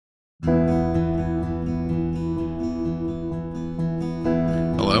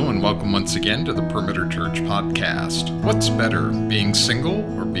and welcome once again to the Perimeter Church podcast. What's better, being single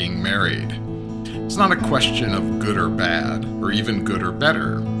or being married? It's not a question of good or bad, or even good or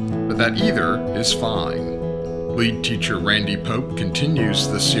better, but that either is fine. Lead teacher Randy Pope continues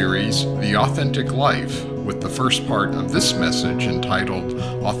the series, The Authentic Life, with the first part of this message entitled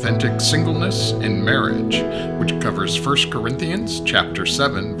Authentic Singleness and Marriage, which covers 1 Corinthians chapter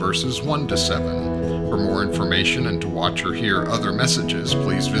 7, verses 1 to 7. For more information and to watch or hear other messages,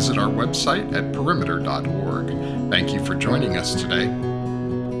 please visit our website at perimeter.org. Thank you for joining us today.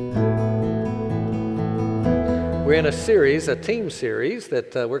 We're in a series, a team series,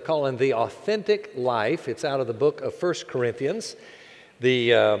 that we're calling The Authentic Life. It's out of the book of 1 Corinthians.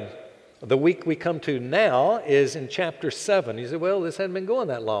 The week we come to now is in chapter 7. You say, well, this hasn't been going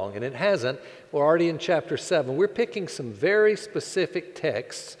that long, and it hasn't. We're already in chapter 7. We're picking some very specific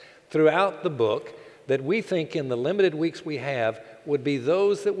texts throughout the book that we think in the limited weeks we have would be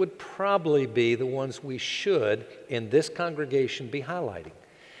those that would probably be the ones we should in this congregation be highlighting.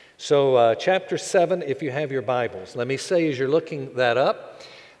 So chapter 7, if you have your Bibles, let me say as you're looking that up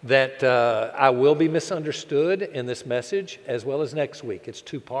that I will be misunderstood in this message as well as next week. It's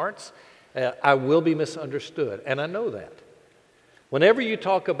two parts. I will be misunderstood, and I know that. Whenever you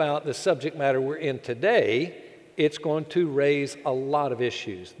talk about the subject matter we're in today, it's going to raise a lot of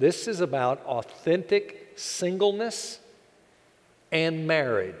issues. This is about authentic singleness and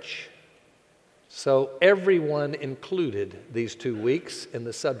marriage. So everyone included these 2 weeks in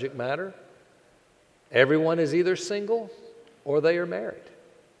the subject matter. Everyone is either single or they are married.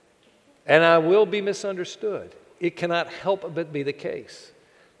 And I will be misunderstood. It cannot help but be the case.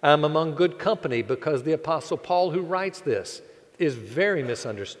 I'm among good company because the Apostle Paul, who writes this, is very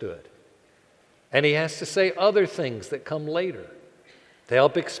misunderstood. And he has to say other things that come later to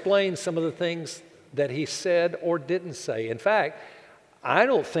help explain some of the things that he said or didn't say. In fact, I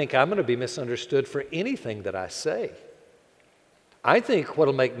don't think I'm going to be misunderstood for anything that I say. I think what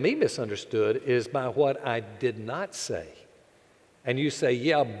will make me misunderstood is by what I did not say. And you say,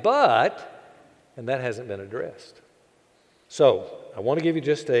 yeah, but, and that hasn't been addressed. So I want to give you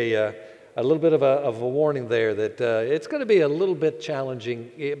just a little bit of a warning there that it's going to be a little bit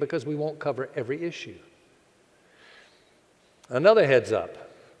challenging because we won't cover every issue. Another heads up,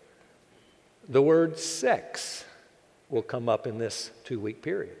 the word sex will come up in this 2-week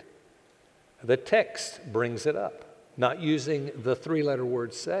period. The text brings it up, not using the 3-letter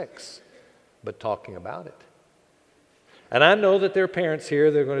word sex, but talking about it. And I know that there are parents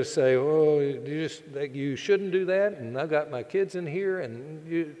here, they're going to say, oh, you shouldn't do that, and I've got my kids in here, and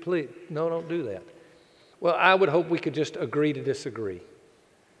you, please, no, don't do that. Well, I would hope we could just agree to disagree.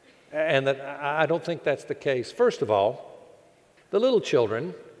 And that I don't think that's the case. First of all, the little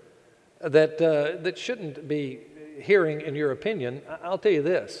children that shouldn't be hearing, in your opinion, I'll tell you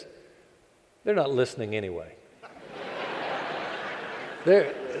this, they're not listening anyway.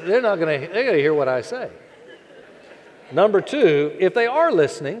 They're not going to hear what I say. Number 2, if they are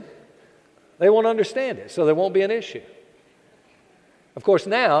listening, they won't understand it, so there won't be an issue. Of course,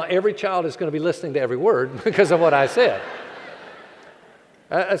 now every child is going to be listening to every word because of what I said.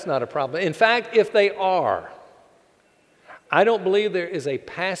 That's not a problem. In fact, if they are, I don't believe there is a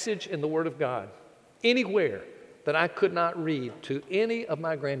passage in the Word of God anywhere that I could not read to any of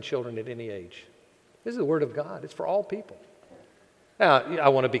my grandchildren at any age. This is the Word of God. It's for all people. Now, I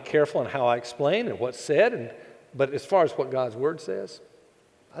want to be careful in how I explain and what's said, but as far as what God's Word says,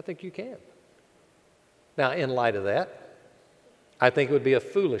 I think you can. Now, in light of that, I think it would be a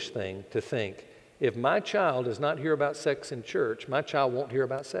foolish thing to think, if my child does not hear about sex in church, my child won't hear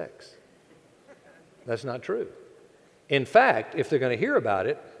about sex. That's not true. In fact, if they're going to hear about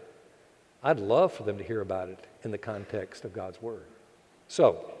it, I'd love for them to hear about it in the context of God's Word.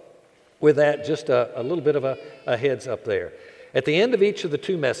 So, with that, just a little bit of a heads up there. At the end of each of the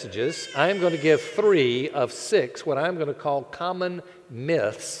 2 messages, I'm going to give 3 of 6 what I'm going to call common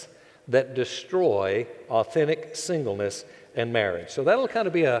myths that destroy authentic singleness and marriage. So that'll kind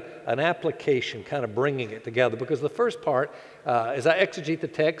of be an application, kind of bringing it together, because the first part, as I exegete the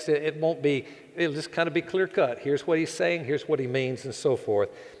text, it'll just kind of be clear cut. Here's what he's saying, here's what he means, and so forth.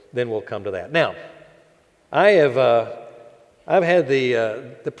 Then we'll come to that. Now, I've had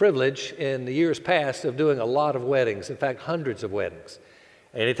the privilege in the years past of doing a lot of weddings, in fact, hundreds of weddings.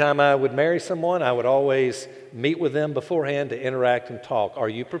 Anytime I would marry someone, I would always meet with them beforehand to interact and talk. Are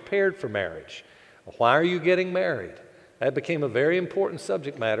you prepared for marriage? Why are you getting married? That became a very important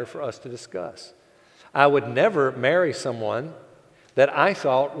subject matter for us to discuss. I would never marry someone that I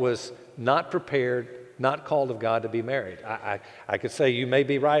thought was not prepared, not called of God to be married. I could say, you may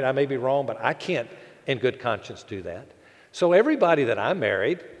be right, I may be wrong, but I can't in good conscience do that. So everybody that I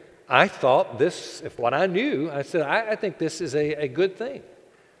married, I thought this, if what I knew, I said, I think this is a good thing.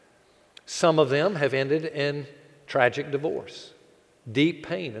 Some of them have ended in tragic divorce, deep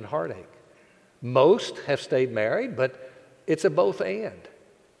pain and heartache. Most have stayed married, but it's a both and.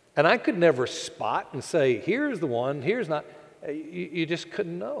 And I could never spot and say, here's the one, here's not. You just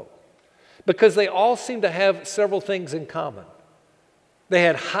couldn't know. Because they all seem to have several things in common. They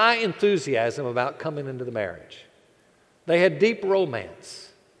had high enthusiasm about coming into the marriage. They had deep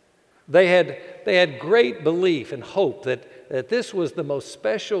romance. They had great belief and hope that this was the most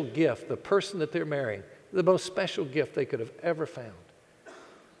special gift, the person that they're marrying, the most special gift they could have ever found.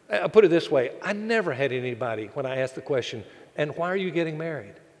 I'll put it this way. I never had anybody, when I asked the question, and why are you getting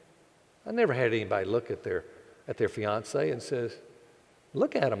married? I never had anybody look at their fiancé and says,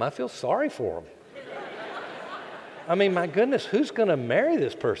 look at him, I feel sorry for him. I mean, my goodness, who's going to marry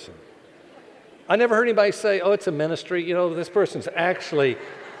this person? I never heard anybody say, oh, it's a ministry. You know, this person's actually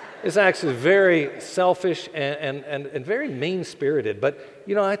very selfish and very mean-spirited. But,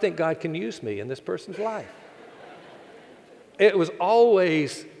 you know, I think God can use me in this person's life. It was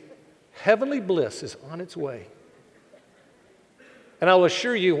always heavenly bliss is on its way. And I'll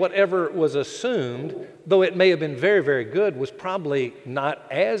assure you, whatever was assumed, though it may have been very, very good, was probably not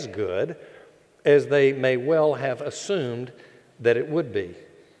as good as they may well have assumed that it would be.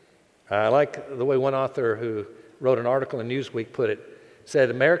 I like the way one author who wrote an article in Newsweek put it,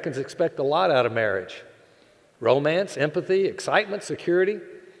 said, Americans expect a lot out of marriage. Romance, empathy, excitement, security,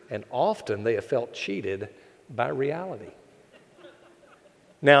 and often they have felt cheated by reality.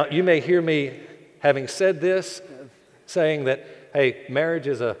 Now, you may hear me, having said this, saying that, hey, marriage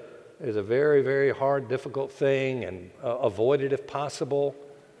is a very, very hard, difficult thing, and avoid it if possible.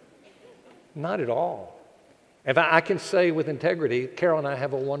 Not at all. In fact, I can say with integrity, Carol and I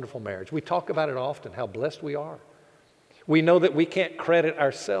have a wonderful marriage. We talk about it often, how blessed we are. We know that we can't credit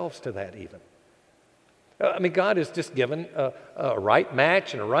ourselves to that even. I mean, God has just given a right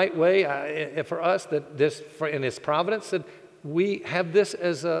match and a right way for us that this, in His providence, that we have this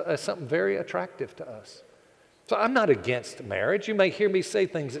as something very attractive to us. So I'm not against marriage. You may hear me say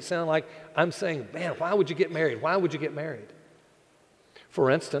things that sound like I'm saying, man, why would you get married? Why would you get married?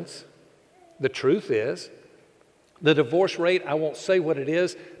 For instance, the truth is, the divorce rate, I won't say what it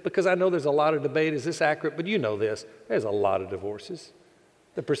is because I know there's a lot of debate. Is this accurate? But you know this. There's a lot of divorces.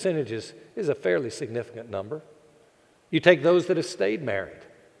 The percentage is a fairly significant number. You take those that have stayed married,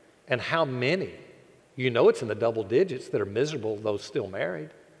 and how many? You know it's in the double digits that are miserable, those still married.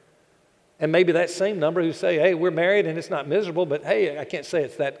 And maybe that same number who say, hey, we're married and it's not miserable, but hey, I can't say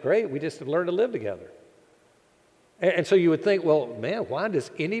it's that great. We just have learned to live together. And so you would think, well, man, why does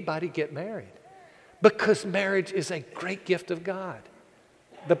anybody get married? Because marriage is a great gift of God.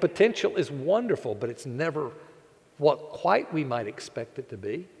 The potential is wonderful, but it's never what quite we might expect it to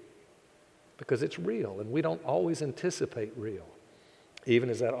be because it's real, and we don't always anticipate real, even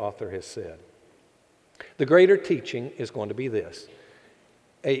as that author has said. The greater teaching is going to be this.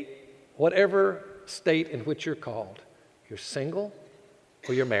 Whatever state in which you're called, you're single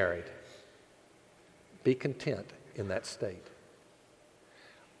or you're married, be content in that state.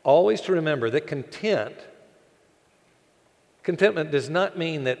 Always to remember that contentment does not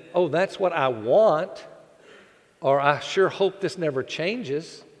mean that, oh, that's what I want, or I sure hope this never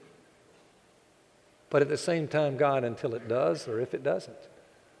changes. But at the same time, God, until it does, or if it doesn't,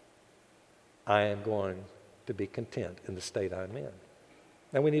 I am going to be content in the state I'm in.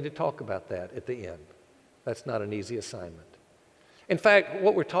 And we need to talk about that at the end. That's not an easy assignment. In fact,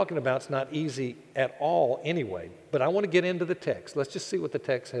 what we're talking about is not easy at all anyway, but I want to get into the text. Let's just see what the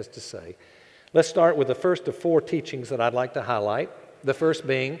text has to say. Let's start with the first of 4 teachings that I'd like to highlight. The first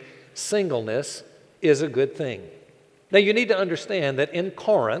being, singleness is a good thing. Now, you need to understand that in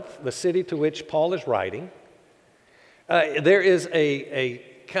Corinth, the city to which Paul is writing, there is a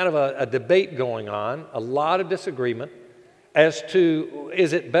kind of a debate going on, a lot of disagreement as to,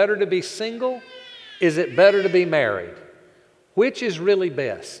 is it better to be single? Is it better to be married? Which is really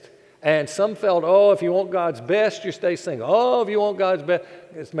best? And some felt, oh, if you want God's best, you stay single. Oh, if you want God's best,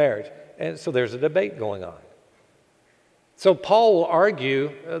 it's marriage. And so there's a debate going on. So Paul will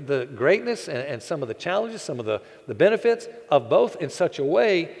argue the greatness and some of the challenges, some of the benefits of both in such a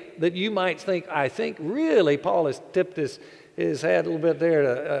way that you might think, I think really Paul has tipped his head a little bit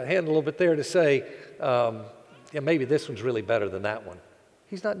there, hand a little bit there to say, yeah, maybe this one's really better than that one.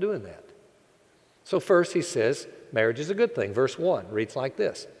 He's not doing that. So first he says, marriage is a good thing. Verse 1 reads like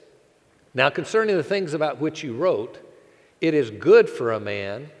this. Now concerning the things about which you wrote, it is good for a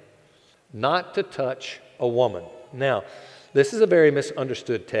man not to touch a woman. Now, this is a very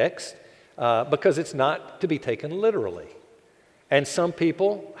misunderstood text because it's not to be taken literally. And some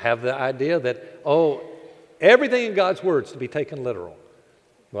people have the idea that, oh, everything in God's Word is to be taken literal.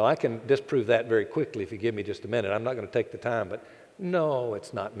 Well, I can disprove that very quickly if you give me just a minute. I'm not going to take the time, but no,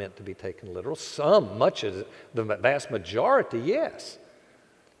 it's not meant to be taken literal. Much of the vast majority, yes.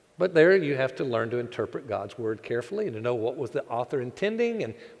 But there you have to learn to interpret God's Word carefully and to know what was the author intending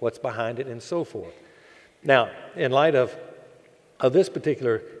and what's behind it and so forth. Now, in light of this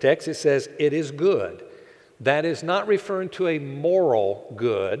particular text, it says, it is good. That is not referring to a moral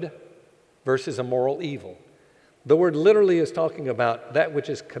good versus a moral evil. The word literally is talking about that which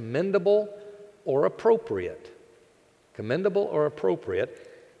is commendable or appropriate. Commendable or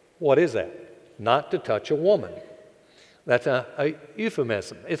appropriate. What is that? Not to touch a woman. That's a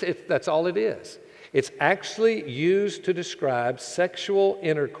euphemism. That's all it is. It's actually used to describe sexual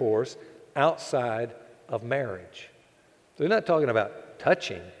intercourse outside of marriage. So we're not talking about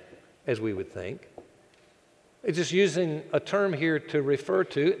touching as we would think. It's just using a term here to refer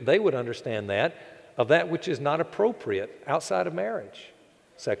to, they would understand that, of that which is not appropriate outside of marriage,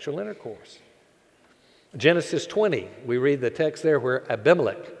 sexual intercourse. Genesis 20, we read the text there where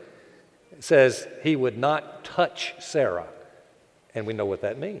Abimelech says he would not touch Sarah, and we know what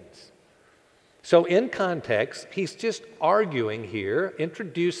that means. So in context, he's just arguing here,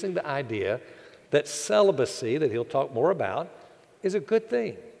 introducing the idea that celibacy, that he'll talk more about, is a good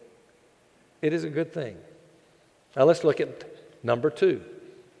thing. It is a good thing. Now let's look at number 2.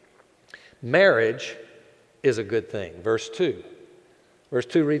 Marriage is a good thing. Verse 2. Verse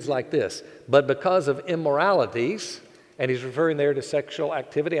 2 reads like this, but because of immoralities, and he's referring there to sexual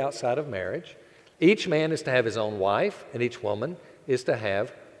activity outside of marriage, each man is to have his own wife, and each woman is to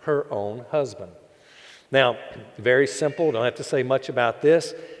have her own husband. Now, very simple, don't have to say much about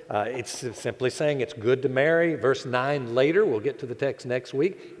this. It's simply saying it's good to marry. Verse 9 later, we'll get to the text next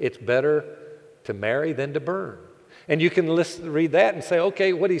week, it's better to marry than to burn. And you can read that and say,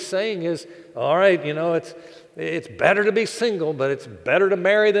 okay, what he's saying is, all right, you know, it's better to be single, but it's better to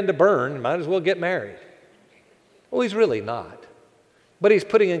marry than to burn. Might as well get married. Well, he's really not. But he's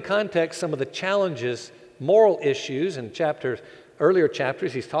putting in context some of the challenges, moral issues in earlier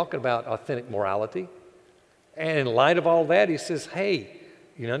chapters. He's talking about authentic morality. And in light of all that, he says, hey,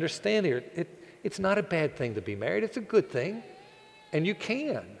 you understand here, it's not a bad thing to be married. It's a good thing. And you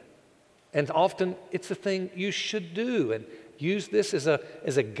can. And often it's the thing you should do, and use this as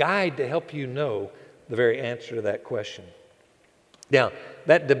a guide to help you know the very answer to that question. Now,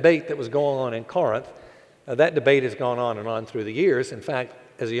 that debate that was going on in Corinth, that debate has gone on and on through the years. In fact,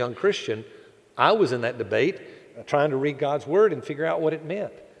 as a young Christian, I was in that debate trying to read God's Word and figure out what it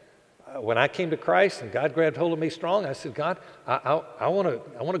meant. When I came to Christ and God grabbed hold of me strong, I said, God, I want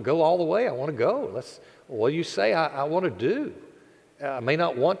to go all the way. I want to go. What you say I want to do. I may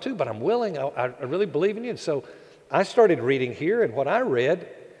not want to, but I'm willing. I really believe in you. And so I started reading here, and what I read,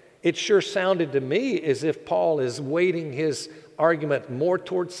 it sure sounded to me as if Paul is weighting his argument more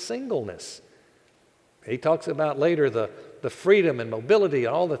towards singleness. He talks about later the freedom and mobility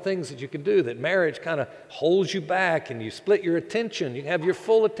and all the things that you can do, that marriage kind of holds you back and you split your attention. You have your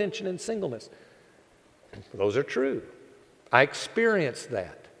full attention in singleness. Those are true. I experienced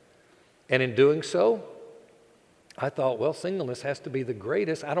that. And in doing so, I thought, well, singleness has to be the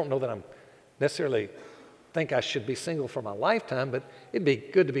greatest. I don't know that I'm necessarily think I should be single for my lifetime, but it'd be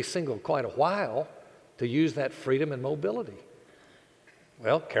good to be single quite a while to use that freedom and mobility.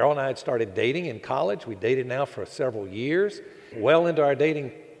 Well, Carol and I had started dating in college. We dated now for several years. Well into our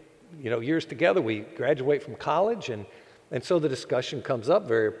dating, years together, we graduate from college, and so the discussion comes up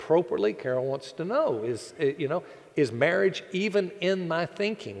very appropriately. Carol wants to know, is marriage even in my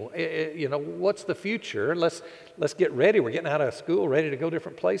thinking? What's the future? Let's get ready. We're getting out of school, ready to go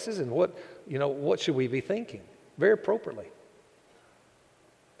different places, and what should we be thinking? Very appropriately.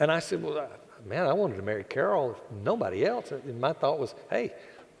 And I said, well, man, I wanted to marry Carol, nobody else. And my thought was, hey,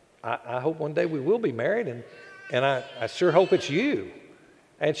 I hope one day we will be married, and I sure hope it's you.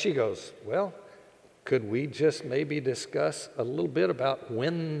 And she goes, well, could we just maybe discuss a little bit about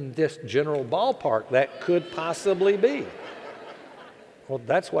when this general ballpark that could possibly be? Well,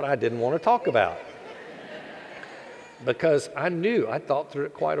 that's what I didn't want to talk about, because I thought through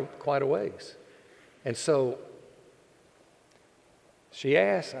it quite a ways. And so she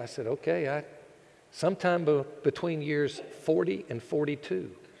asked, I said, okay, sometime between years 40 and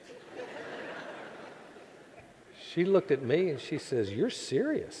 42. She looked at me and she says, you're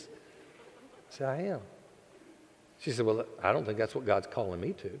serious? I said, I am. She said, well, I don't think that's what God's calling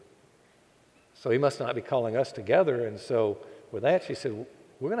me to. So he must not be calling us together. And so with that, she said,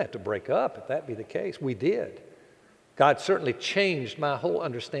 we're going to have to break up if that be the case. We did. God certainly changed my whole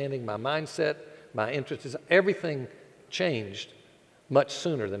understanding, my mindset, my interests. Everything changed much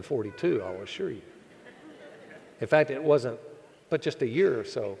sooner than 42, I'll assure you. In fact, it wasn't but just a year or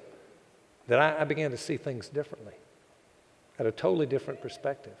so that I began to see things differently, at a totally different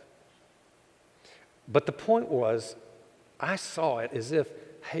perspective. But the point was, I saw it as if,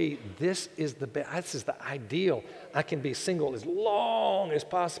 hey, this is the ideal. I can be single as long as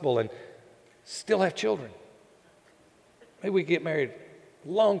possible and still have children. Maybe we get married a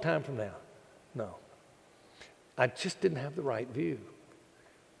long time from now. No. I just didn't have the right view.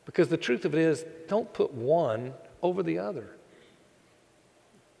 Because the truth of it is, don't put one over the other.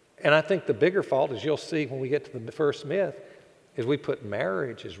 And I think the bigger fault, as you'll see when we get to the first myth, is we put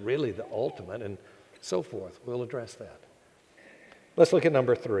marriage as really the ultimate and so forth. We'll address that. Let's look at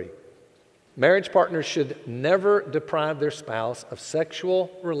number 3. Marriage partners should never deprive their spouse of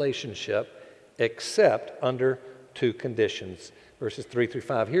sexual relationship except under 2 conditions. Verses 3 through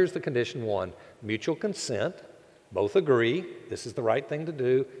 5. Here's the condition 1. Mutual consent. Both agree this is the right thing to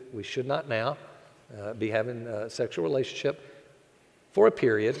do. We should not now be having a sexual relationship for a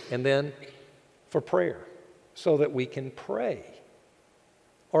period, and then for prayer, so that we can pray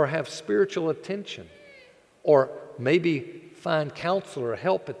or have spiritual attention or maybe find counsel or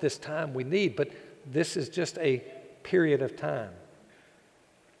help at this time we need. But this is just a period of time.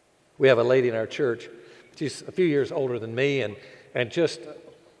 We have a lady in our church. She's a few years older than me and just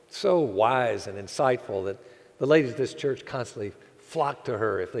so wise and insightful that the ladies of this church constantly flock to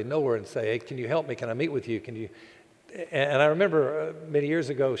her if they know her and say, hey, can you help me? Can I meet with you? Can you? And I remember many years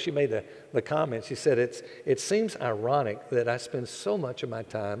ago, she made the comment. She said, it seems ironic that I spend so much of my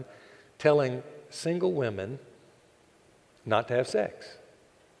time telling single women not to have sex,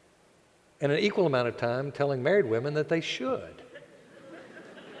 and an equal amount of time telling married women that they should.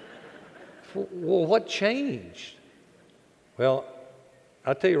 Well, what changed? Well,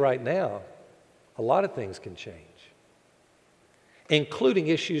 I'll tell you right now, a lot of things can change, including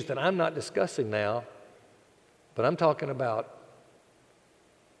issues that I'm not discussing now, but I'm talking about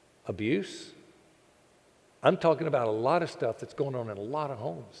abuse. I'm talking about a lot of stuff that's going on in a lot of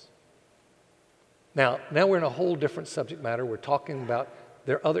homes. Now we're in a whole different subject matter. We're talking about,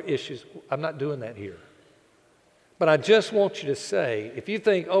 there are other issues. I'm not doing that here. But I just want you to say, if you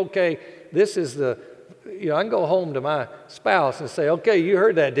think, okay, this is I can go home to my spouse and say, okay, you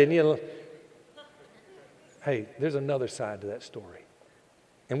heard that, didn't you? Hey, there's another side to that story.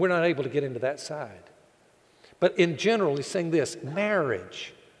 And we're not able to get into that side. But in general, he's saying this,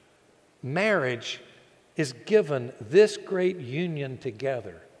 marriage is given this great union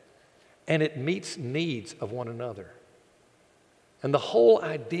together, and it meets needs of one another. And the whole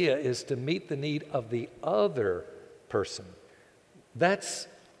idea is to meet the need of the other person. That's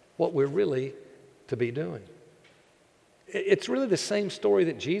what we're really to be doing. It's really the same story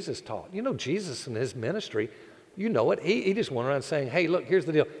that Jesus taught. You know, Jesus in his ministry, you know it. He just went around saying, hey, look, here's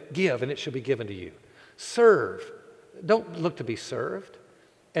the deal. Give, and it shall be given to you. Serve. Don't look to be served.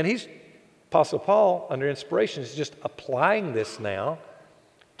 And Apostle Paul, under inspiration, is just applying this now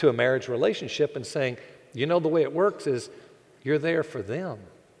to a marriage relationship and saying, you know, the way it works is you're there for them.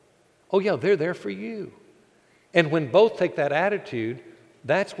 Oh, yeah, they're there for you. And when both take that attitude,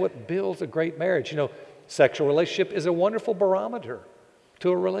 that's what builds a great marriage. You know, sexual relationship is a wonderful barometer to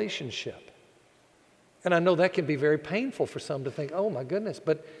a relationship. And I know that can be very painful for some to think, oh, my goodness,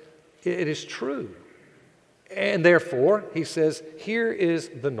 but it is true. And therefore, he says, here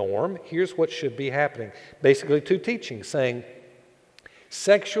is the norm. Here's what should be happening. Basically, 2 teachings saying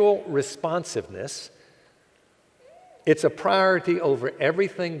sexual responsiveness, it's a priority over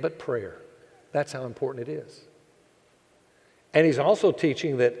everything but prayer. That's how important it is. And he's also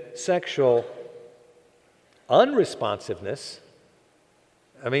teaching that sexual unresponsiveness,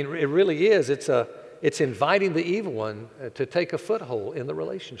 I mean, it really is. It's inviting the evil one to take a foothold in the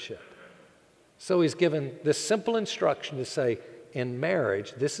relationship. So he's given this simple instruction to say, in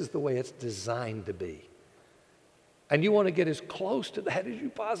marriage, this is the way it's designed to be. And you want to get as close to that as you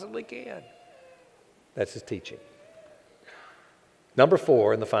possibly can. That's his teaching. Number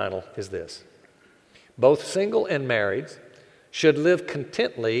 4, and the final, is this. Both single and married should live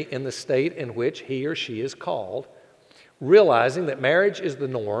contently in the state in which he or she is called, realizing that marriage is the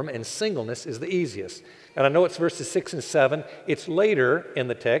norm and singleness is the easiest. And I know it's verses 6 and 7. It's later in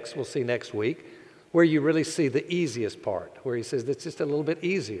the text, we'll see next week, where you really see the easiest part, where he says it's just a little bit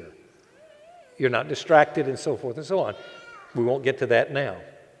easier. You're not distracted and so forth and so on. We won't get to that now.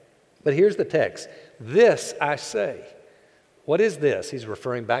 But here's the text. This I say. What is this? He's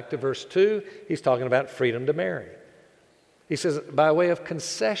referring back to verse 2. He's talking about freedom to marry. He says, by way of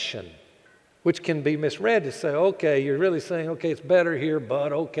concession, which can be misread to say, okay, you're really saying, okay, it's better here,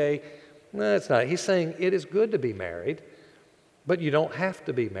 but okay. No, it's not. He's saying it is good to be married, but you don't have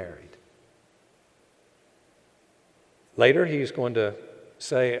to be married. Later, he's going to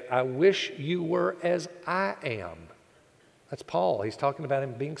say, I wish you were as I am. That's Paul. He's talking about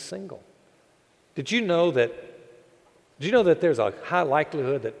him being single. Did you know that there's a high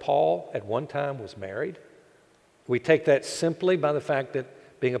likelihood that Paul at one time was married? We take that simply by the fact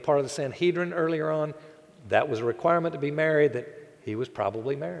that being a part of the Sanhedrin earlier on, that was a requirement to be married, that he was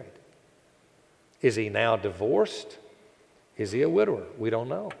probably married. Is he now divorced? Is he a widower? We don't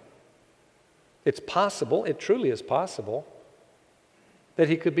know. It's possible, it truly is possible, that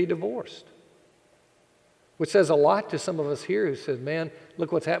he could be divorced. Which says a lot to some of us here who says, man,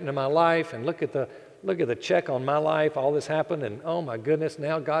 look what's happened in my life, and look at the check on my life, all this happened, and oh my goodness,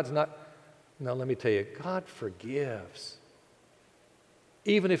 now God's not. No, let me tell you, God forgives.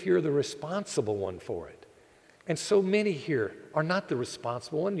 Even if you're the responsible one for it. And so many here are not the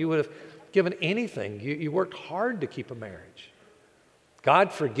responsible one. You would have given anything. You worked hard to keep a marriage.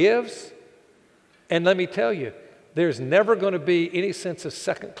 God forgives. And let me tell you, there's never going to be any sense of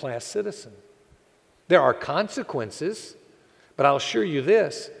second-class citizen. There are consequences, but I'll assure you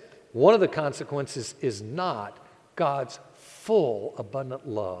this, one of the consequences is not God's full, abundant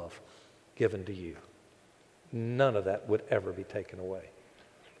love given to you. None of that would ever be taken away.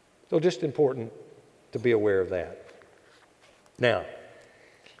 So just important to be aware of that. Now,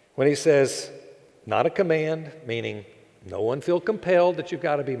 when he says, not a command, meaning no one feel compelled that you've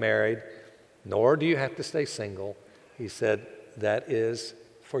got to be married, nor do you have to stay single, he said that is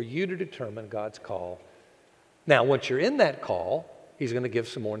for you to determine God's call. Now, once you're in that call, he's going to give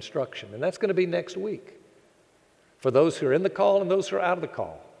some more instruction, and that's going to be next week. For those who are in the call and those who are out of the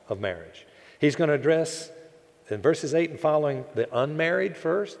call of marriage. He's going to address, in verses 8 and following, the unmarried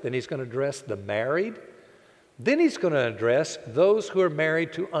first, then he's going to address the married, then he's going to address those who are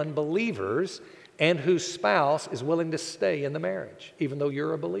married to unbelievers and whose spouse is willing to stay in the marriage, even though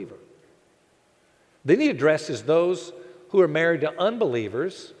you're a believer. Then he addresses those who are married to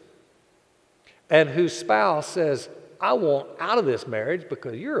unbelievers and whose spouse says, I want out of this marriage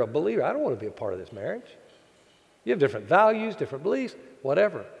because you're a believer. I don't want to be a part of this marriage. You have different values, different beliefs,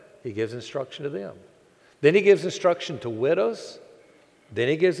 whatever. He gives instruction to them. Then he gives instruction to widows. Then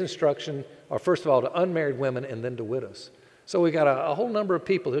he gives instruction, or first of all, to unmarried women and then to widows. So we got a whole number of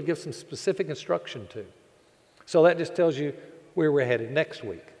people he'll give some specific instruction to. So that just tells you where we're headed next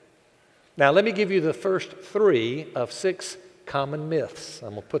week. Now, let me give you the first 3 of 6 common myths. I'm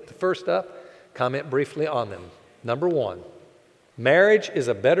going to put the first up, comment briefly on them. Number 1, marriage is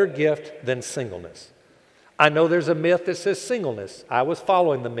a better gift than singleness. I know there's a myth that says singleness. I was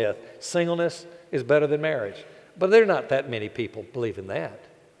following the myth. Singleness is better than marriage. But there are not that many people believing that.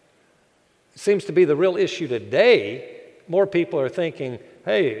 It seems to be the real issue today. More people are thinking,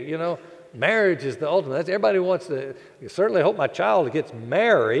 hey, marriage is the ultimate. Everybody wants to, I certainly hope my child gets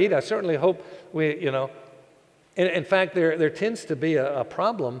married. I certainly hope In fact, there tends to be a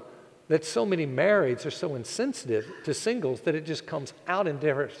problem that so many marrieds are so insensitive to singles that it just comes out in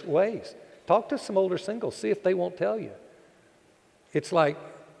different ways. Talk to some older singles, see if they won't tell you. It's like,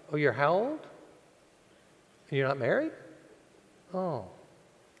 oh, you're how old? And you're not married? Oh,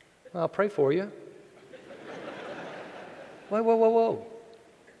 I'll pray for you. Whoa.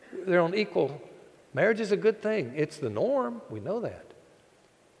 They're on equal. Marriage is a good thing. It's the norm. We know that.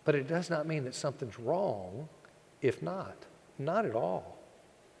 But it does not mean that something's wrong if not. Not at all.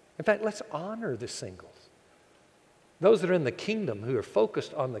 In fact, let's honor the singles. Those that are in the kingdom, who are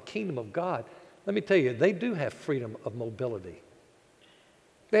focused on the kingdom of God, let me tell you, they do have freedom of mobility.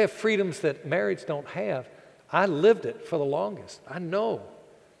 They have freedoms that marrieds don't have. I lived it for the longest. I know.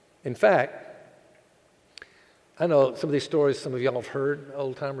 In fact, I know some of these stories some of y'all have heard,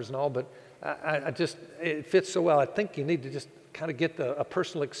 old timers and all, but it fits so well. I think you need to just kind of get a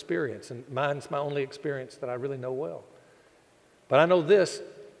personal experience, and mine's my only experience that I really know well. But I know this,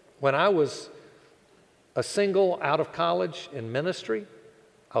 when I was a single out of college in ministry,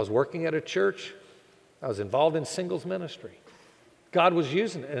 I was working at a church, I was involved in singles ministry. God was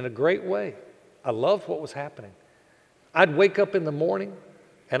using it in a great way. I loved what was happening. I'd wake up in the morning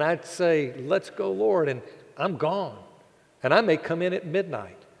and I'd say, let's go, Lord, and I'm gone. And I may come in at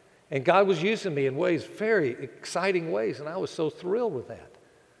midnight. And God was using me in ways, very exciting ways, and I was so thrilled with that.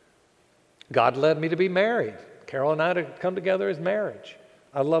 God led me to be married. Carol and I had come together as marriage.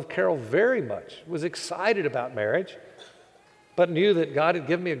 I loved Carol very much, was excited about marriage, but knew that God had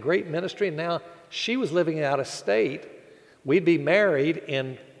given me a great ministry, and now she was living out of state. We'd be married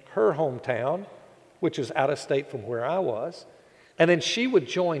in her hometown, which was out of state from where I was, and then she would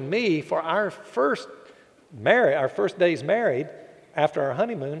join me for our first days married after our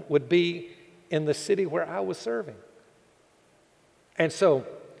honeymoon would be in the city where I was serving. And so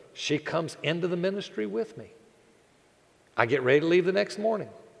she comes into the ministry with me. I get ready to leave the next morning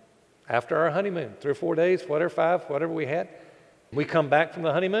after our honeymoon, 3 or 4 days, whatever, 5, whatever we had. We come back from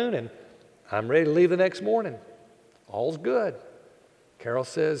the honeymoon, and I'm ready to leave the next morning. All's good. Carol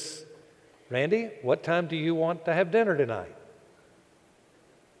says, Randy, what time do you want to have dinner tonight?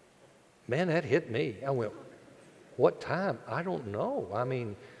 Man, that hit me. I went, what time? I don't know. I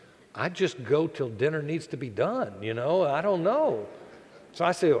mean, I just go till dinner needs to be done, you know? I don't know. So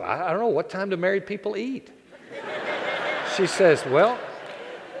I say, I don't know, what time do married people eat? She says, well,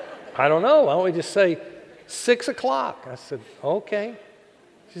 I don't know. Why don't we just say 6 o'clock? I said, okay.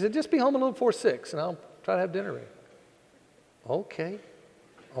 She said, just be home a little before 6, and I'll try to have dinner ready. Okay.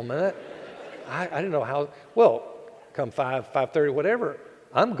 Oh, man, I didn't know how. Well, come 5, 5:30, whatever,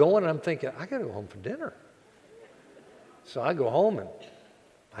 I'm going, and I'm thinking, I got to go home for dinner. So I go home, and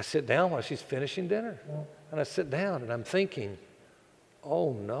I sit down while she's finishing dinner. And I sit down, and I'm thinking,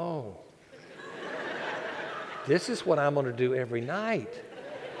 oh, no. This is what I'm going to do every night.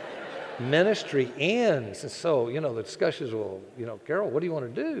 Ministry ends. And so, the discussions, well, Carol, what do you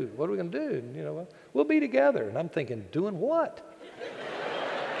want to do? What are we going to do? And, we'll be together. And I'm thinking, doing what?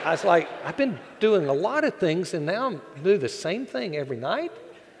 I was like, I've been doing a lot of things, and now I'm doing the same thing every night.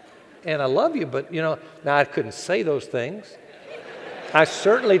 And I love you, but, now I couldn't say those things. I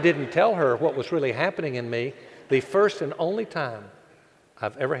certainly didn't tell her what was really happening in me. The first and only time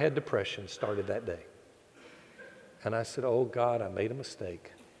I've ever had depression started that day. And I said, oh, God, I made a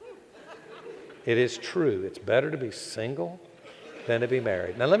mistake. It is true. It's better to be single than to be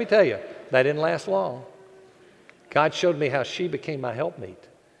married. Now, let me tell you, that didn't last long. God showed me how she became my helpmeet.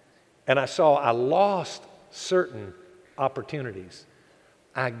 And I saw I lost certain opportunities.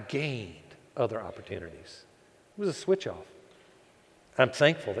 I gained other opportunities. It was a switch off. I'm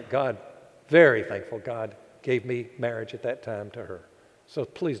thankful that God, very thankful God gave me marriage at that time to her. So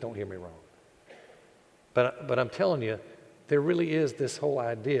please don't hear me wrong. But I'm telling you, there really is this whole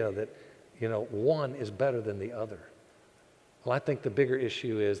idea that, one is better than the other. Well, I think the bigger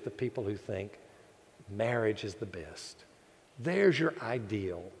issue is the people who think marriage is the best. There's your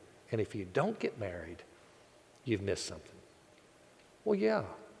ideal. And if you don't get married, you've missed something. Well, yeah,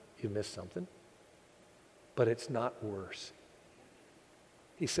 you've missed something. But it's not worse.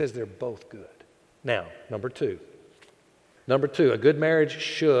 He says they're both good. Now, number two, a good marriage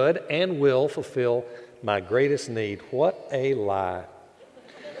should and will fulfill my greatest need. What a lie.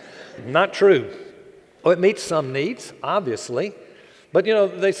 Not true. Oh, it meets some needs, obviously. But,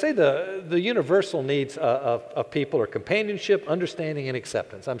 they say the universal needs of people are companionship, understanding, and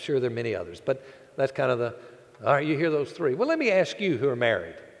acceptance. I'm sure there are many others, but that's kind of all right, you hear those three. Well, let me ask you who are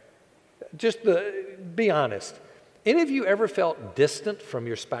married. Just be honest. Any of you ever felt distant from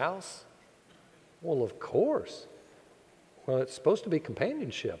your spouse? Well, of course. Well, it's supposed to be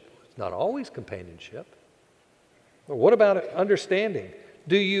companionship. It's not always companionship. Well, what about understanding?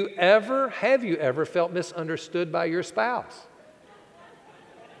 Have you ever felt misunderstood by your spouse?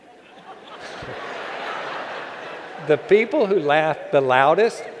 The people who laugh the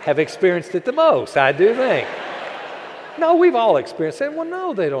loudest have experienced it the most, I do think. No, we've all experienced it. Well,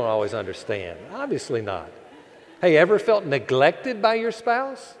 no, they don't always understand. Obviously not. Hey, ever felt neglected by your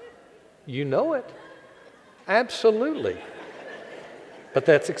spouse? You know it. Absolutely. But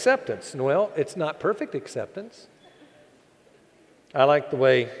that's acceptance. Well, it's not perfect acceptance. I like the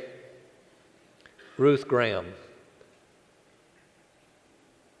way Ruth Graham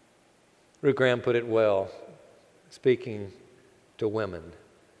put it well, speaking to women,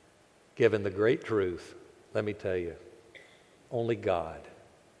 given the great truth, let me tell you, only God,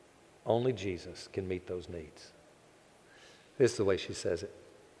 only Jesus can meet those needs. This is the way she says it.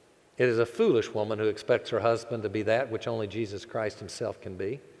 It is a foolish woman who expects her husband to be that which only Jesus Christ himself can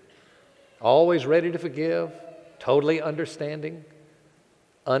be. Always ready to forgive, totally understanding,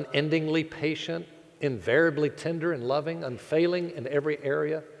 unendingly patient, invariably tender and loving, unfailing in every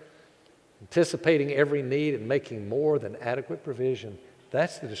area, anticipating every need and making more than adequate provision.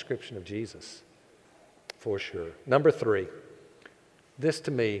 That's the description of Jesus, for sure. Number 3, this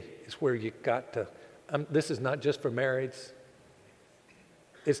to me is where you got to, this is not just for marrieds.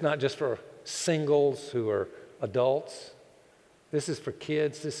 It's not just for singles who are adults. This is for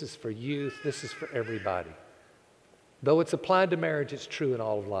kids. This is for youth. This is for everybody. Though it's applied to marriage, it's true in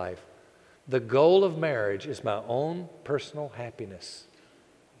all of life. The goal of marriage is my own personal happiness.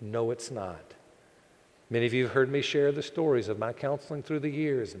 No, it's not. Many of you have heard me share the stories of my counseling through the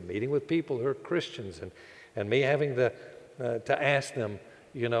years and meeting with people who are Christians and me having to ask them,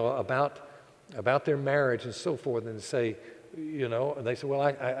 about their marriage and so forth, and say, and they say, well,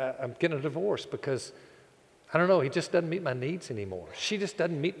 I'm getting a divorce because I don't know, he just doesn't meet my needs anymore. She just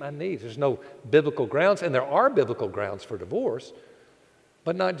doesn't meet my needs. There's no biblical grounds, and there are biblical grounds for divorce,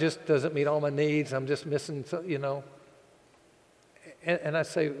 but not just doesn't meet all my needs, I'm just missing, And I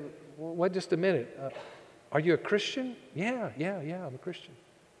say, well, wait just a minute. Are you a Christian? Yeah, I'm a Christian.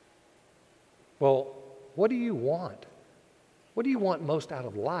 Well, what do you want? What do you want most out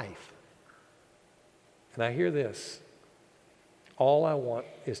of life? And I hear this. All I want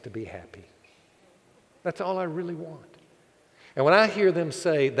is to be happy. That's all I really want. And when I hear them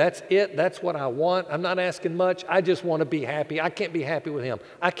say, that's it, that's what I want, I'm not asking much, I just want to be happy. I can't be happy with him.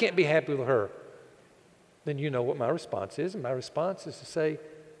 I can't be happy with her. Then you know what my response is. And my response is to say,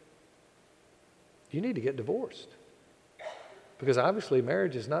 you need to get divorced. Because obviously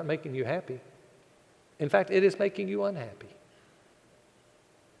marriage is not making you happy. In fact, it is making you unhappy.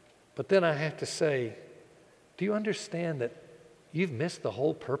 But then I have to say, do you understand that you've missed the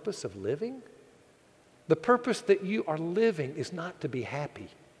whole purpose of living? The purpose that you are living is not to be happy.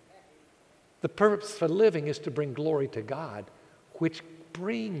 The purpose for living is to bring glory to God, which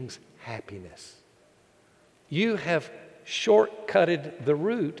brings happiness. You have shortcutted the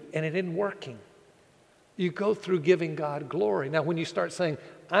route and it isn't working. You go through giving God glory. Now, when you start saying,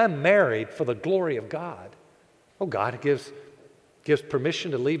 I'm married for the glory of God, well, God gives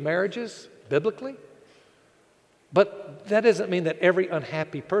permission to leave marriages biblically. But that doesn't mean that every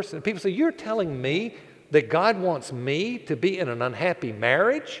unhappy person, people say, you're telling me that God wants me to be in an unhappy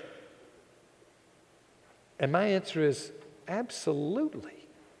marriage? And my answer is absolutely.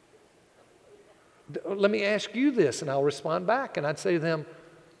 Let me ask you this, and I'll respond back. And I'd say to them,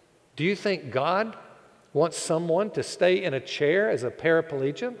 do you think God wants someone to stay in a chair as a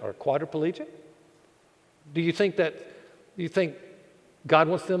paraplegic or quadriplegic? Do you think God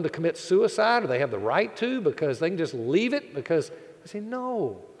wants them to commit suicide, or they have the right to because they can just leave it? Because I say,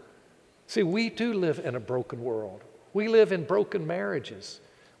 no. See, we do live in a broken world. We live in broken marriages.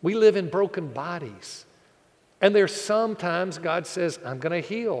 We live in broken bodies. And there's sometimes God says, I'm going to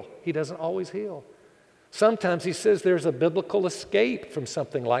heal. He doesn't always heal. Sometimes he says there's a biblical escape from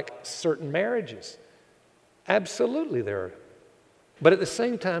something like certain marriages. Absolutely there are. But at the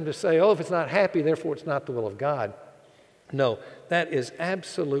same time to say, oh, if it's not happy, therefore it's not the will of God. No, that is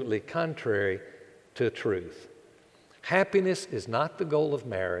absolutely contrary to truth. Happiness is not the goal of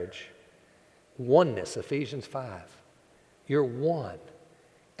marriage. Oneness, Ephesians 5. You're one.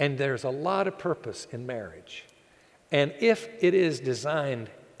 And there's a lot of purpose in marriage. And if it is designed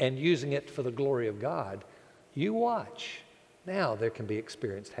and using it for the glory of God, you watch. Now there can be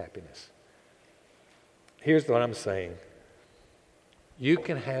experienced happiness. Here's what I'm saying. You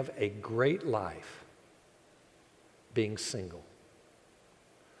can have a great life being single.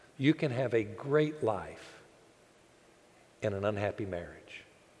 You can have a great life in an unhappy marriage.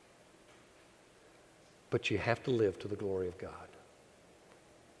 But you have to live to the glory of God.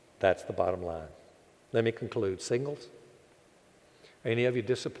 That's the bottom line. Let me conclude. Singles, are any of you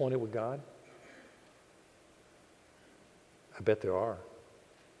disappointed with God? I bet there are.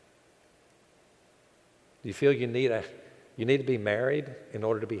 Do you feel you need to be married in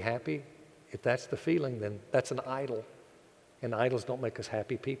order to be happy? If that's the feeling, then that's an idol. And idols don't make us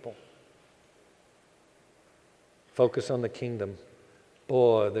happy people. Focus on the kingdom.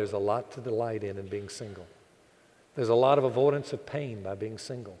 Boy, there's a lot to delight in being single. There's a lot of avoidance of pain by being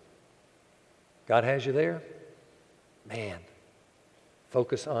single. God has you there? Man,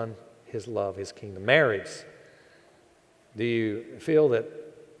 focus on His love, His kingdom. Marrieds, do you feel that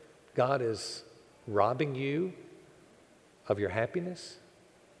God is robbing you of your happiness?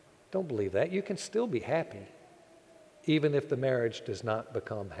 Don't believe that. You can still be happy, even if the marriage does not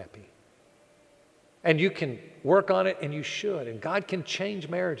become happy. And you can work on it, and you should. And God can change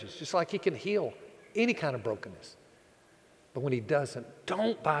marriages, just like He can heal any kind of brokenness. But when He doesn't,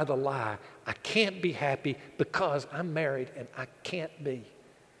 don't buy the lie, I can't be happy because I'm married and I can't be.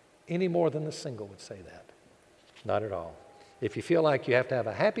 Any more than the single would say that. Not at all. If you feel like you have to have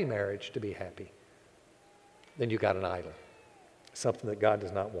a happy marriage to be happy, then you got an idol, something that God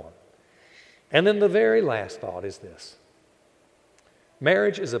does not want. And then the very last thought is this.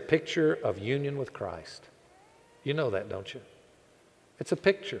 Marriage is a picture of union with Christ. You know that, don't you? It's a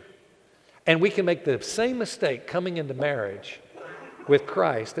picture. And we can make the same mistake coming into marriage with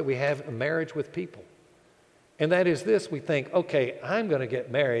Christ that we have a marriage with people. And that is this, we think, okay, I'm going to get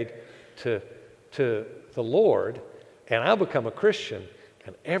married to the Lord, and I'll become a Christian,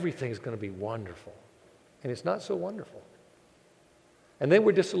 and everything's going to be wonderful. And it's not so wonderful. And then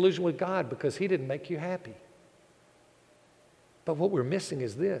we're disillusioned with God because He didn't make you happy. But what we're missing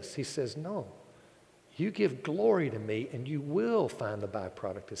is this. He says, no, you give glory to me and you will find the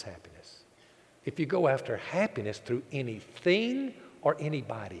byproduct is happiness. If you go after happiness through anything or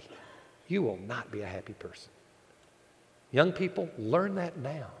anybody, you will not be a happy person. Young people, learn that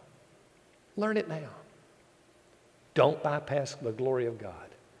now. Learn it now. Don't bypass the glory of God.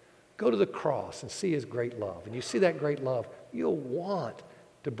 Go to the cross and see His great love. And you see that great love, you'll want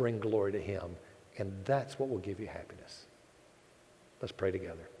to bring glory to Him. And that's what will give you happiness. Let's pray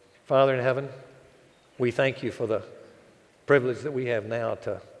together. Father in heaven, we thank you for the privilege that we have now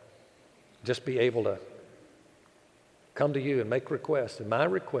to just be able to come to you and make requests. And my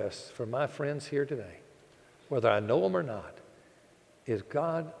request for my friends here today, whether I know them or not, is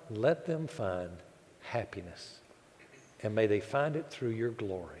God, let them find happiness. And may they find it through your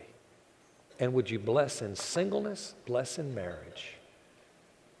glory. And would you bless in singleness, bless in marriage.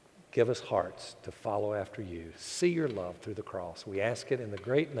 Give us hearts to follow after you. See your love through the cross. We ask it in the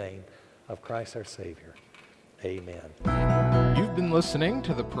great name of Christ our Savior. Amen. You've been listening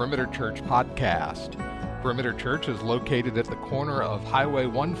to the Perimeter Church podcast. Perimeter Church is located at the corner of Highway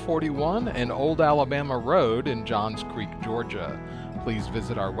 141 and Old Alabama Road in Johns Creek, Georgia. Please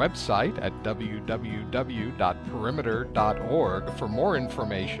visit our website at www.perimeter.org for more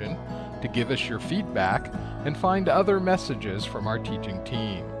information, to give us your feedback, and find other messages from our teaching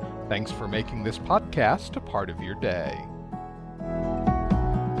team. Thanks for making this podcast a part of your day.